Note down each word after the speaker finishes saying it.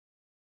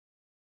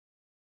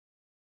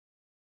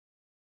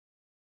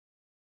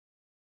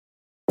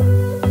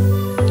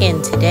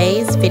in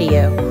today's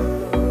video.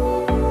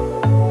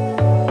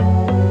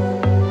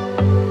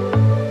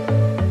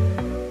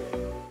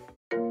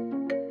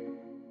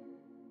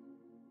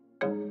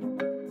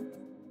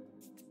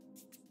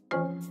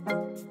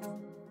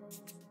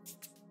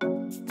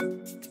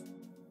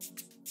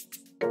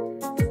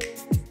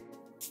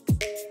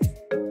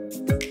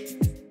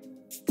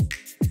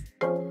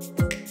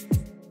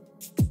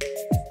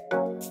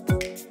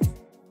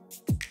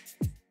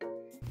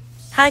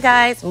 Hi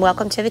guys,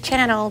 welcome to the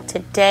channel.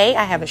 Today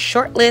I have a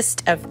short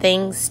list of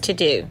things to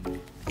do.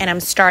 And I'm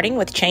starting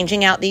with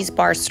changing out these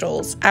bar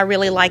stools. I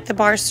really like the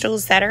bar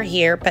stools that are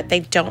here, but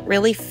they don't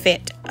really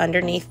fit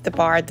underneath the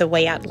bar the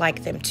way I'd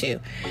like them to.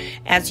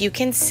 As you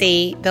can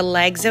see, the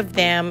legs of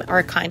them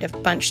are kind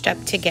of bunched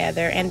up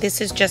together, and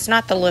this is just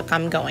not the look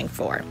I'm going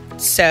for.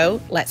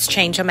 So let's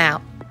change them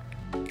out.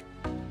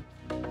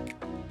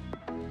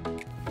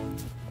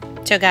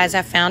 So guys,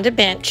 I found a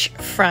bench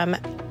from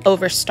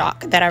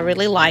Overstock that I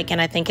really like, and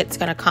I think it's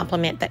going to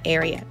complement the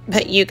area.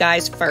 But you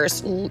guys,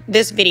 first,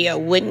 this video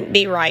wouldn't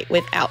be right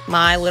without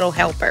my little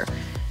helper.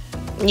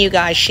 You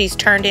guys, she's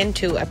turned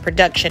into a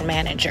production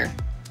manager.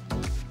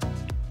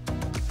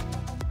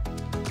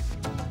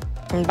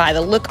 And by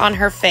the look on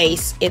her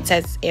face, it's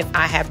as if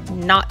I have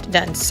not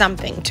done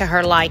something to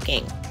her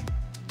liking.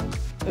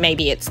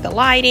 Maybe it's the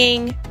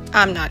lighting,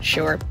 I'm not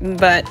sure,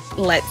 but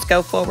let's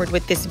go forward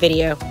with this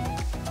video.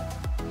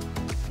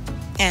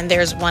 And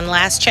there's one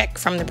last check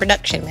from the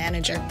production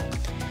manager.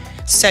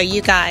 So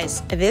you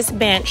guys, this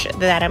bench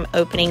that I'm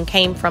opening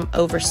came from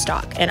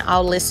Overstock, and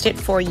I'll list it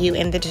for you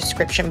in the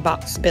description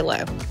box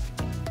below.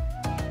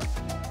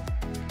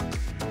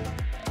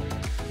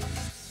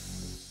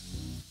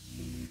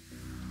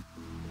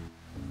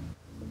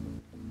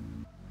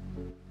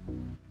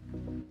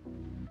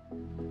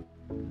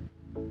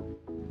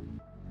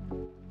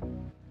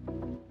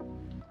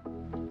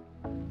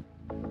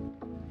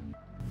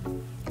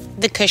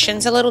 The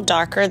cushion's a little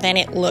darker than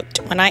it looked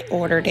when I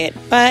ordered it,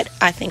 but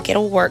I think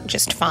it'll work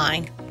just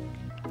fine.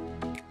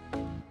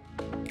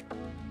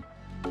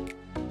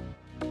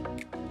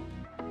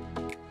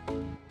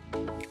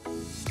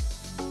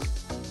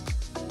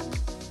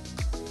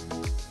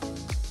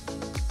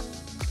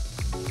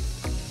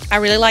 I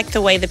really like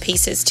the way the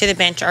pieces to the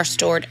bench are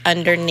stored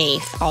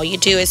underneath. All you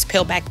do is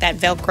peel back that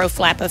Velcro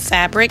flap of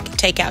fabric,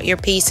 take out your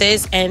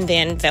pieces, and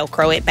then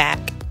Velcro it back.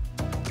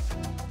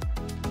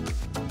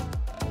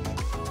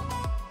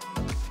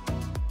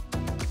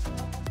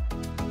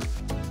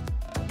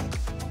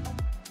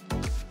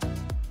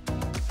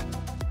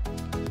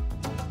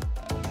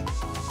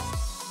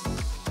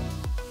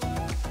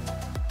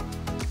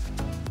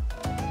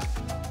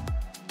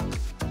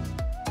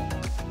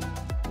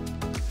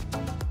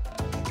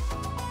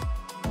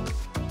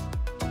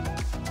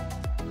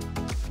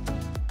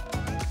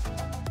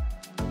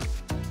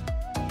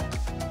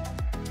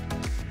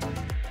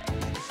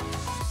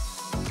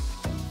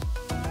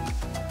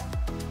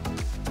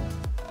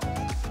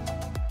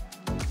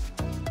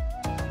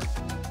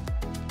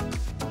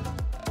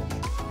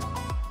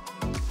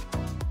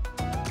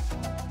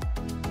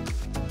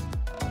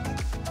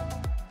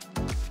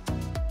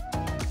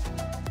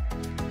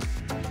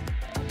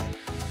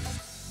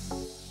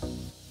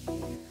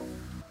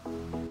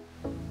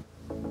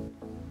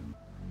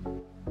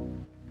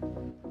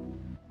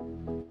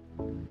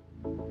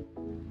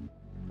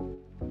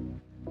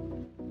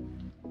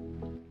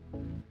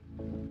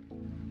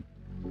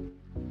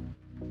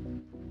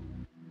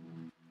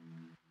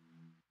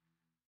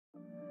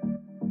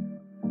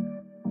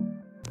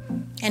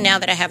 And now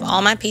that I have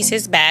all my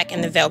pieces back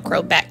and the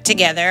Velcro back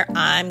together,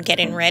 I'm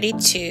getting ready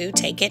to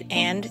take it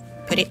and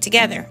put it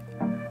together.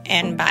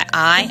 And by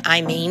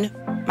I mean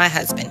my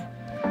husband.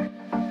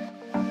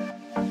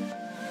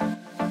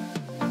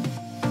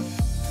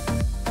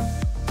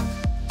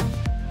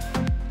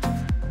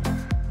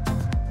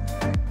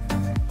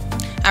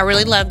 I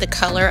really love the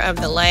color of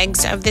the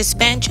legs of this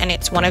bench, and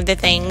it's one of the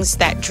things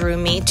that drew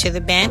me to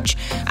the bench.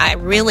 I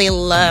really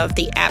love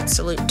the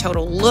absolute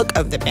total look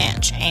of the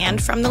bench,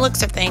 and from the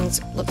looks of things,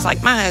 looks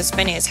like my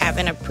husband is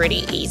having a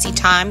pretty easy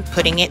time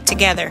putting it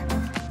together.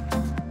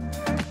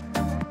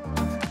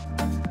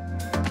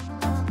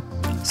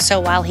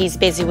 So while he's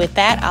busy with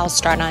that, I'll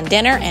start on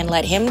dinner and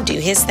let him do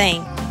his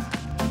thing.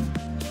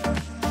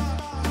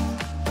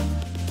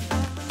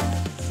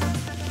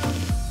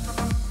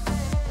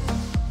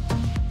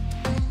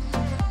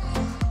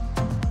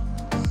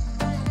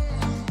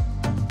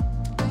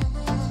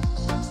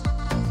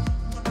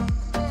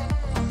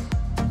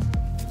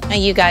 Now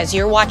you guys,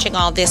 you're watching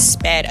all this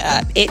sped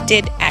up. It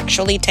did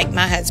actually take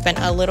my husband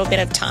a little bit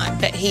of time,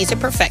 but he's a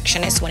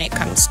perfectionist when it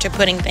comes to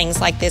putting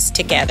things like this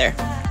together.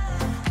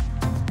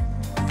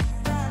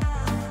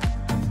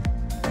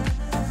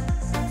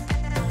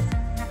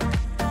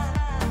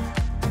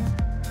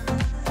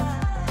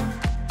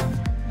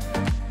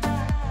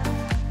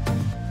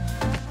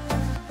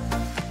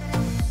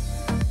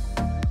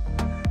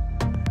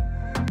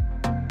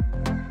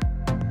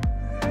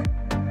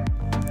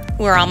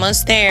 We're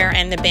almost there,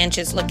 and the bench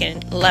is looking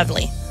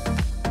lovely.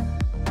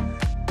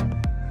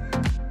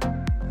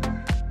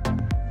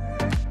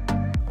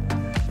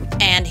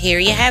 And here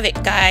you have it,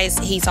 guys.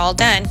 He's all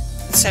done.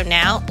 So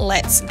now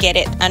let's get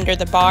it under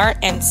the bar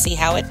and see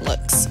how it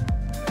looks.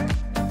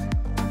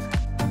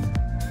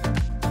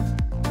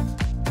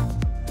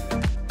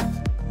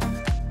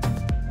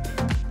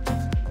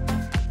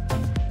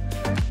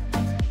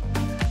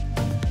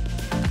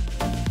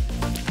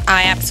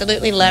 I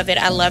absolutely love it.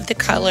 I love the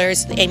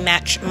colors. They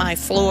match my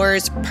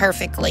floors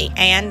perfectly,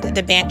 and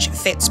the bench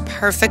fits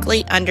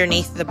perfectly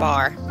underneath the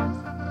bar.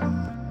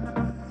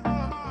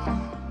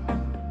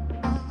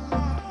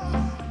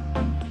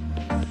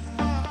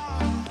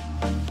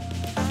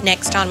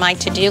 Next on my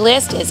to-do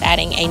list is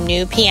adding a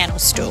new piano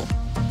stool.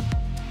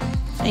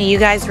 You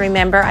guys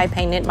remember I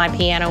painted my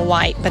piano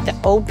white, but the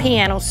old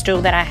piano stool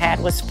that I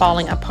had was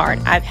falling apart.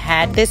 I've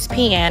had this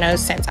piano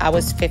since I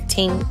was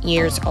 15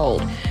 years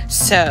old,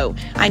 so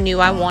I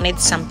knew I wanted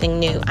something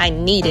new. I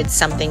needed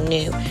something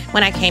new.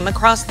 When I came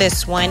across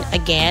this one,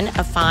 again,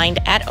 a find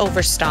at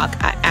Overstock,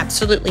 I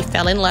absolutely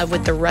fell in love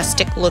with the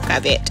rustic look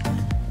of it.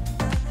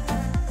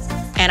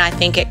 And I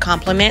think it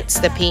complements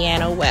the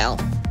piano well.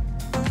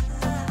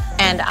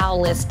 And I'll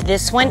list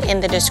this one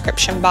in the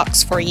description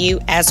box for you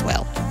as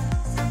well.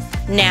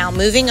 Now,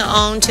 moving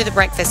on to the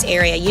breakfast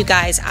area, you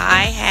guys,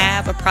 I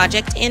have a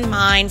project in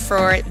mind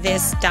for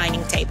this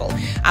dining table.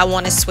 I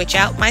want to switch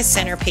out my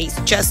centerpiece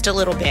just a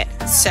little bit.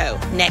 So,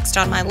 next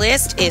on my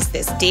list is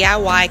this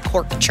DIY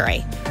cork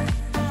tray.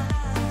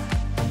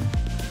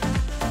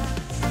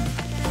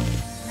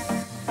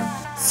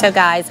 So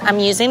guys, I'm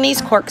using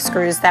these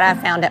corkscrews that I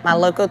found at my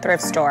local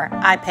thrift store.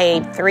 I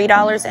paid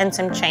 $3 and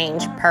some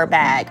change per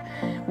bag.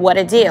 What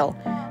a deal.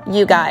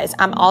 You guys,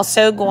 I'm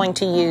also going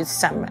to use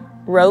some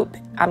rope.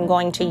 I'm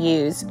going to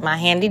use my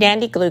handy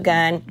dandy glue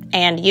gun,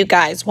 and you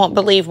guys won't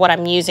believe what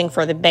I'm using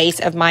for the base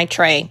of my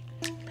tray.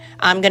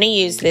 I'm going to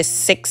use this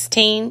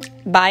 16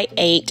 by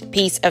 8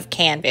 piece of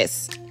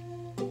canvas.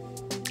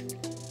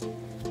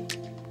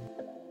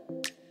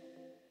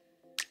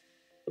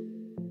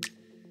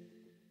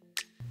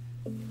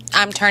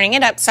 I'm turning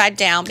it upside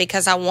down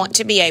because I want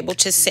to be able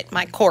to sit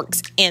my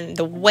corks in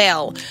the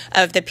well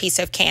of the piece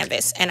of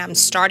canvas. And I'm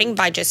starting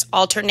by just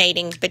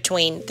alternating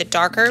between the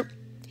darker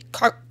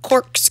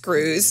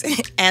corkscrews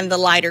and the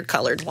lighter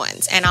colored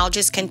ones. And I'll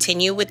just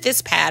continue with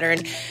this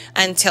pattern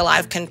until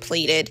I've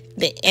completed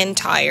the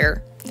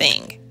entire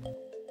thing.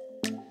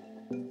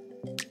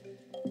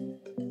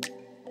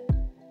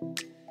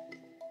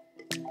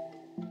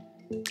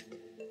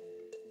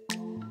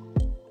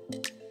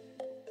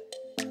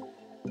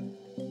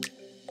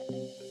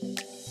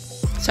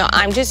 So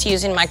I'm just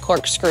using my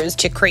corkscrews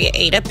to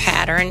create a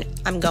pattern.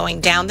 I'm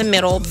going down the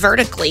middle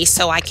vertically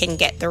so I can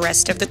get the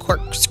rest of the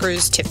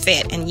corkscrews to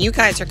fit. And you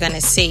guys are going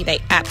to see they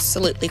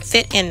absolutely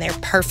fit in there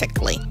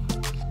perfectly.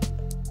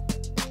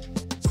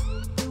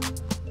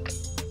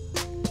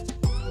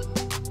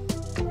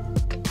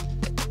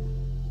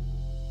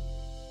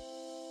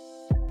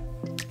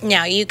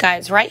 Now you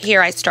guys, right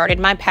here I started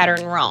my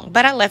pattern wrong,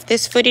 but I left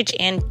this footage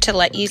in to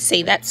let you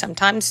see that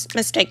sometimes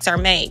mistakes are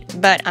made,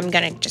 but I'm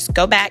going to just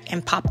go back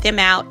and pop them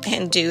out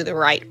and do the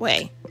right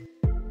way.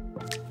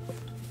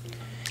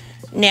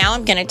 Now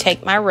I'm going to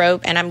take my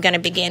rope and I'm going to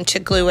begin to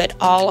glue it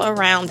all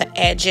around the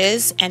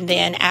edges, and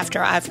then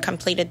after I've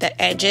completed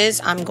the edges,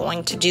 I'm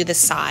going to do the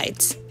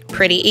sides.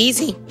 Pretty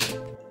easy.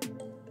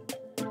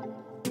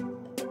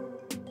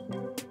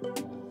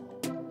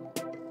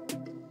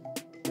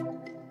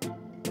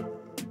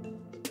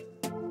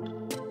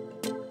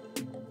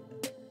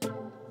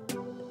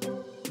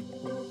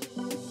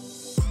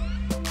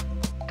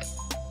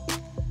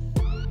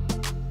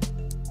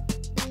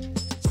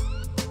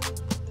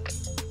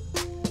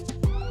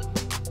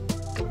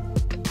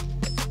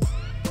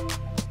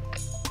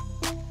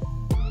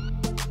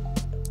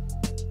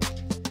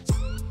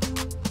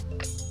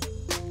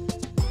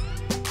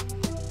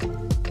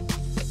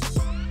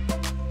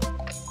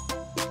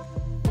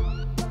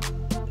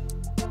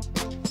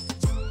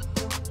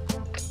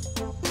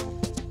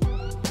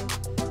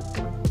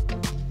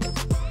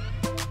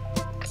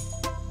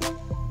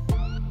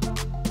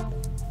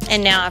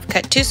 And now I've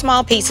cut 2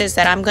 small pieces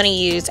that I'm going to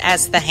use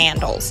as the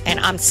handles, and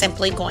I'm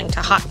simply going to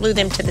hot glue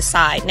them to the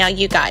side. Now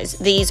you guys,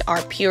 these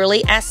are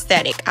purely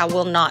aesthetic. I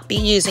will not be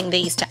using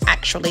these to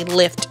actually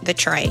lift the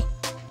tray.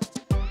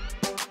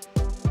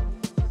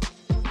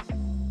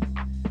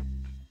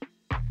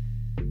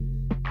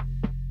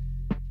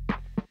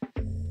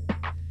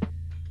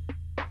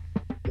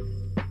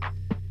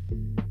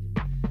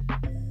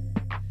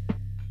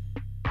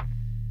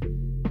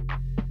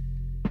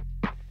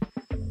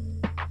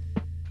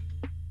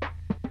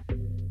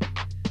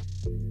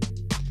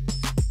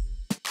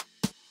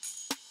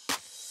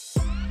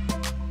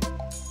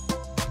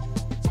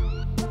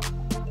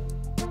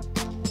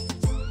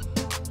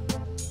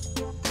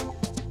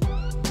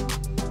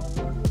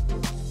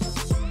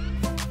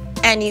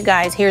 And you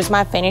guys, here's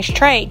my finished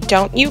tray.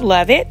 Don't you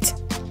love it?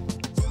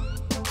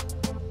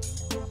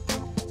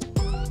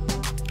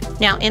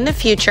 Now in the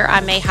future,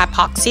 I may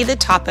epoxy the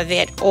top of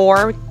it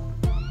or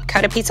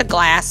cut a piece of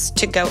glass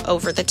to go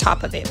over the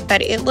top of it.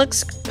 But it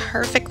looks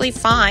perfectly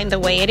fine the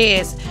way it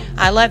is.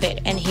 I love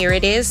it. And here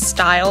it is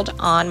styled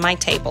on my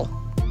table.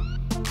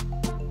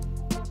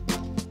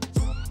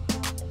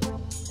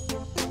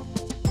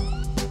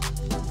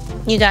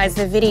 You guys,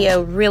 the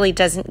video really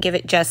doesn't give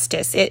it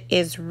justice. It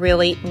is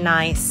really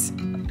nice.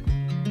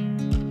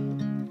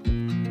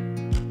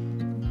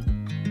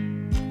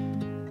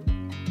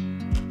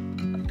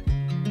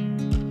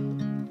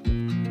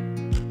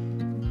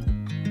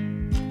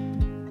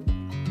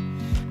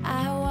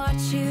 I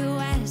watch you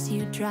as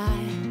you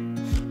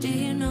drive. Do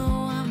you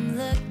know I'm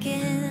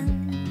looking?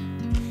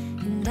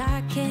 And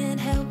I can't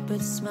help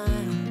but smile.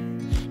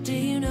 Do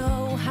you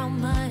know how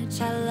much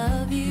I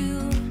love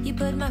you? You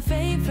put my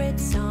favorite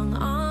song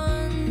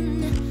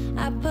on.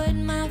 I put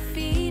my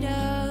feet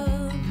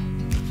up.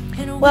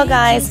 Well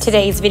guys,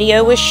 today's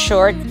video was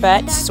short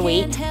but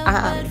sweet.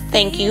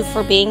 Thank you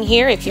for being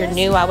here. If you're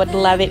new, I would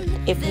love it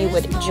if you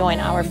would join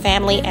our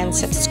family and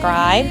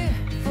subscribe.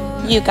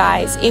 You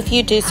guys, if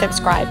you do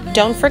subscribe,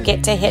 don't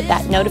forget to hit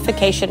that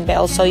notification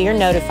bell so you're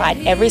notified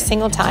every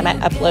single time I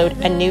upload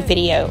a new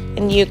video.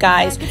 And you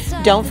guys,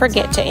 don't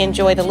forget to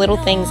enjoy the little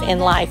things in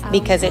life,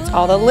 because it's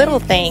all the little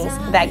things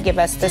that give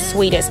us the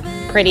sweetest,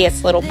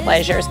 prettiest little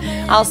pleasures.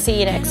 I'll see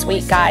you next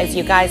week, guys.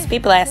 You guys be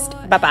blessed.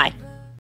 Bye-bye.